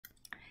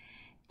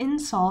In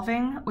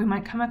solving, we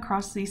might come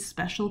across these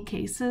special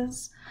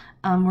cases.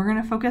 We're going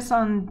to focus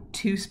on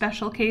two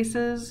special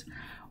cases.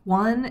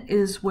 One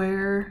is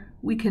where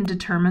we can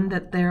determine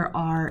that there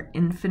are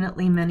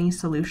infinitely many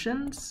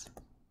solutions.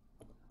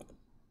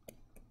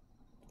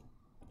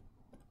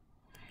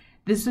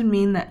 This would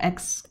mean that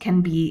x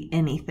can be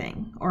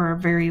anything, or a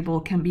variable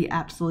can be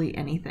absolutely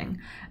anything.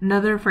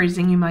 Another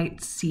phrasing you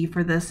might see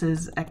for this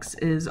is x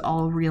is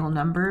all real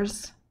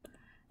numbers.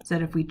 So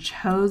that if we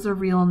chose a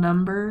real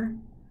number,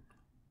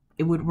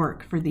 it would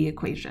work for the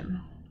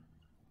equation.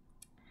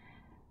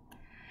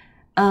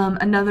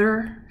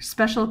 Another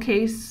special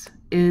case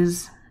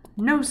is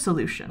no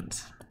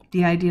solutions.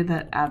 The idea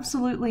that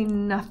absolutely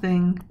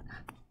nothing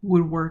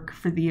would work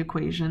for the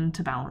equation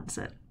to balance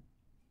it.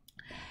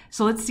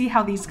 So let's see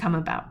how these come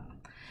about.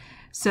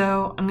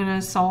 So I'm going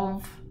to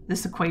solve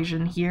this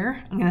equation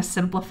here. I'm going to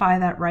simplify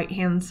that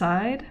right-hand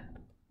side.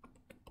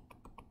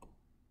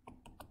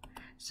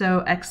 So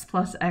x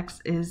plus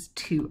x is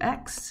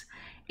 2x.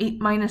 8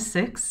 minus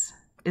 6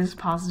 is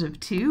positive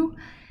 2.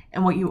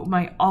 And what you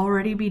might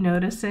already be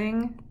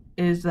noticing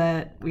is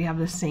that we have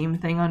the same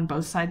thing on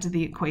both sides of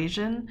the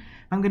equation.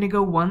 I'm going to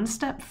go one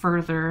step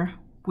further,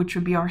 which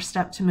would be our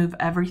step to move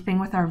everything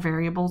with our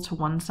variable to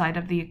one side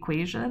of the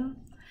equation.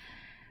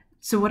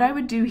 So what I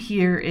would do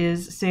here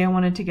is, say I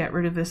wanted to get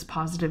rid of this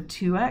positive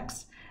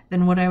 2x,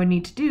 then what I would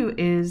need to do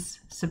is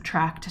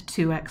subtract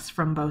 2x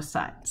from both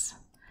sides.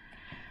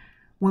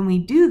 When we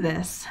do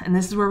this, and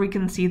this is where we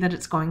can see that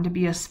it's going to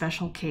be a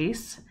special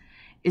case,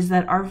 is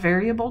that our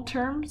variable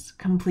terms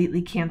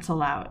completely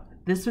cancel out.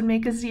 This would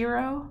make a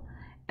 0,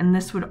 and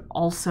this would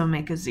also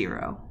make a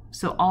 0.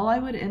 So all I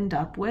would end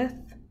up with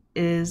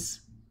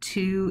is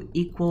 2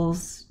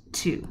 equals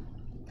 2.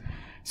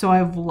 So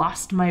I've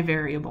lost my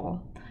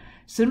variable.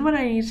 So then what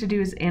I need to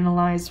do is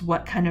analyze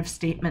what kind of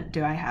statement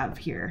do I have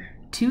here.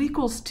 2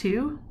 equals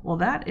 2, well,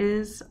 that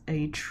is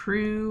a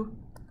true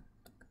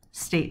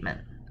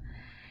statement.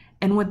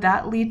 And what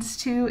that leads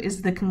to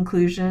is the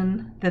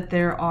conclusion that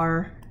there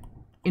are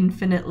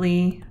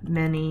infinitely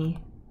many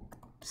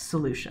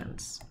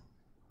solutions.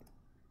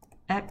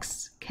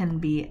 X can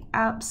be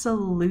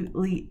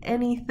absolutely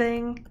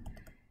anything,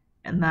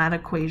 and that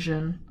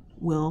equation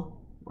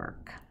will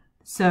work.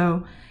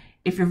 So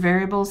if your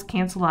variables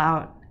cancel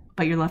out,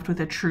 but you're left with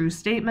a true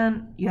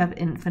statement, you have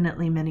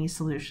infinitely many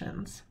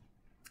solutions.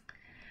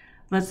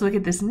 Let's look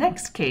at this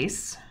next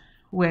case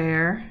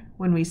where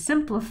when we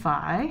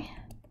simplify,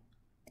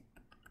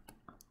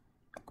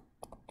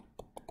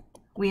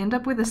 we end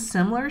up with a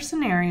similar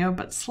scenario,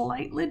 but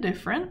slightly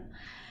different.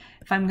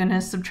 If I'm going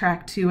to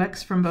subtract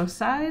 2x from both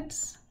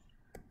sides,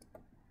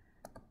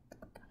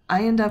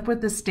 I end up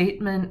with the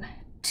statement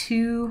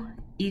 2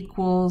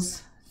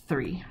 equals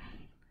 3.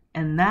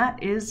 And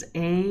that is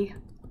a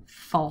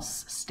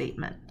false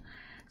statement.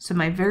 So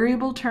my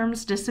variable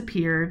terms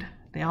disappeared.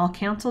 They all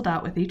canceled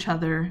out with each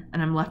other,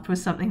 and I'm left with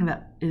something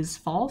that is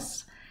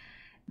false.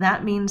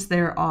 That means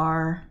there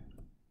are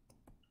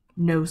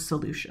no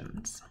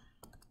solutions.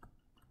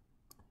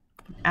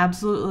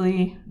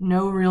 Absolutely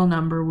no real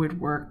number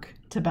would work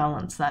to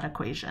balance that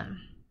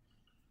equation.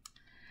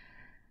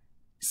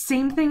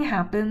 Same thing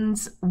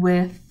happens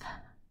with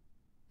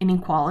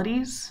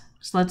inequalities.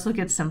 So let's look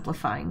at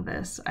simplifying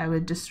this. I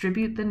would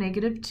distribute the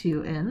negative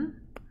 2 in.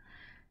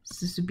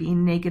 So this would be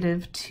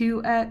negative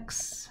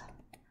 2x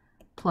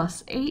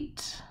plus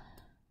 8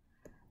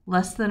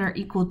 less than or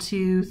equal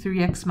to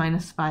 3x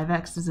minus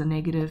 5x is a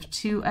negative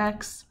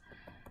 2x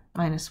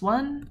minus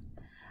 1.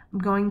 I'm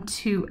going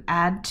to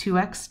add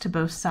 2x to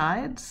both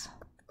sides.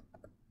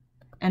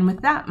 And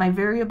with that, my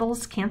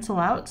variables cancel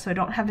out, so I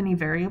don't have any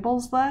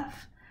variables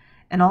left.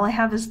 And all I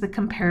have is the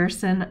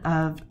comparison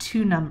of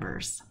two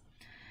numbers.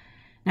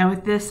 Now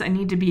with this, I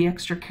need to be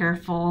extra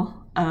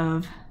careful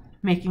of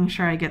making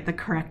sure I get the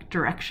correct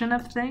direction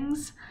of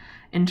things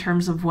in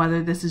terms of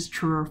whether this is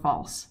true or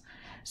false.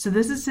 So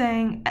this is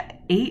saying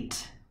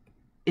 8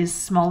 is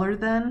smaller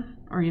than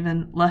or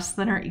even less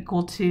than or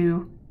equal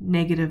to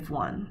negative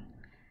 1.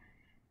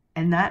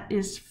 And that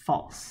is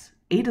false.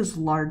 8 is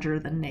larger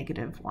than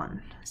negative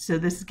 1. So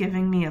this is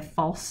giving me a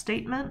false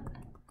statement,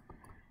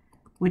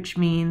 which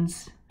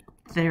means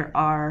there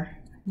are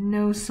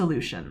no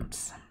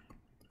solutions.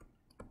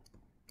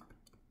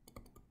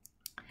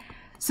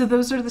 So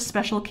those are the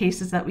special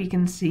cases that we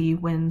can see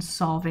when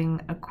solving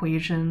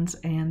equations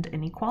and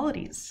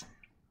inequalities.